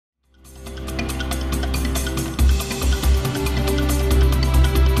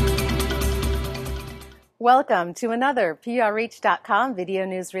Welcome to another PRReach.com video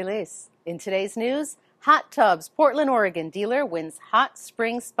news release. In today's news, Hot Tubs Portland, Oregon dealer wins Hot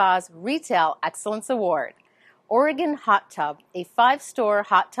Spring Spa's Retail Excellence Award. Oregon Hot Tub, a 5-store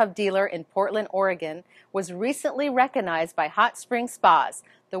hot tub dealer in Portland, Oregon, was recently recognized by Hot Spring Spas,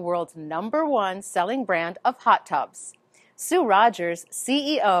 the world's #1 selling brand of hot tubs. Sue Rogers,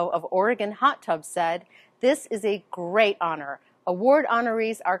 CEO of Oregon Hot Tub, said, "This is a great honor. Award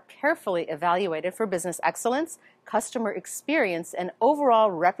honorees are carefully evaluated for business excellence, customer experience, and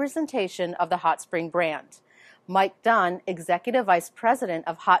overall representation of the Hot Spring brand." Mike Dunn, Executive Vice President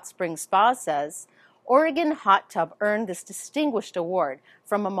of Hot Spring Spas, says, "Oregon Hot Tub earned this distinguished award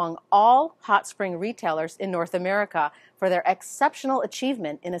from among all hot spring retailers in North America for their exceptional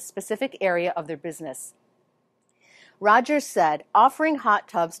achievement in a specific area of their business." Rogers said, "Offering hot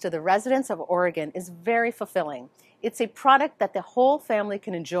tubs to the residents of Oregon is very fulfilling. It's a product that the whole family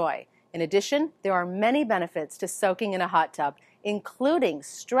can enjoy. In addition, there are many benefits to soaking in a hot tub, including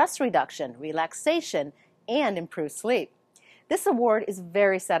stress reduction, relaxation, and improved sleep." This award is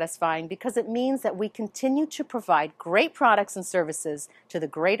very satisfying because it means that we continue to provide great products and services to the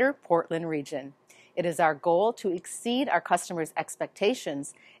greater Portland region. It is our goal to exceed our customers'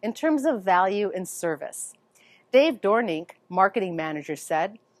 expectations in terms of value and service. Dave Dornink, marketing manager,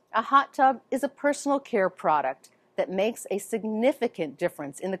 said, "A hot tub is a personal care product that makes a significant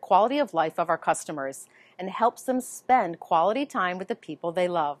difference in the quality of life of our customers and helps them spend quality time with the people they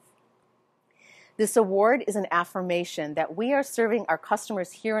love." This award is an affirmation that we are serving our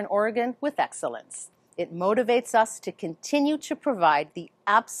customers here in Oregon with excellence. It motivates us to continue to provide the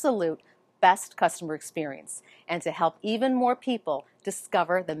absolute best customer experience and to help even more people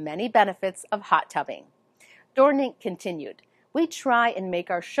discover the many benefits of hot tubbing. Dornink continued, "We try and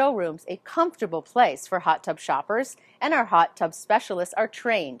make our showrooms a comfortable place for hot tub shoppers, and our hot tub specialists are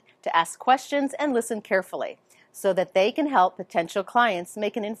trained to ask questions and listen carefully so that they can help potential clients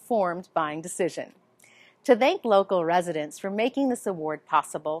make an informed buying decision." To thank local residents for making this award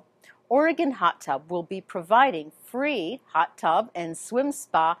possible, Oregon Hot Tub will be providing free hot tub and swim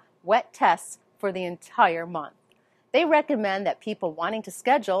spa wet tests for the entire month. They recommend that people wanting to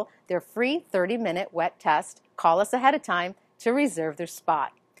schedule their free 30-minute wet test call us ahead of time to reserve their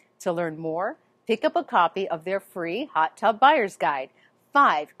spot. To learn more, pick up a copy of their free Hot Tub Buyer's Guide,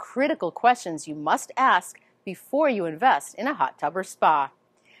 5 critical questions you must ask before you invest in a hot tub or spa.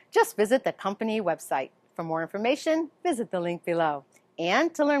 Just visit the company website. For more information, visit the link below.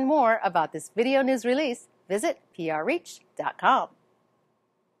 And to learn more about this video news release, visit PRReach.com.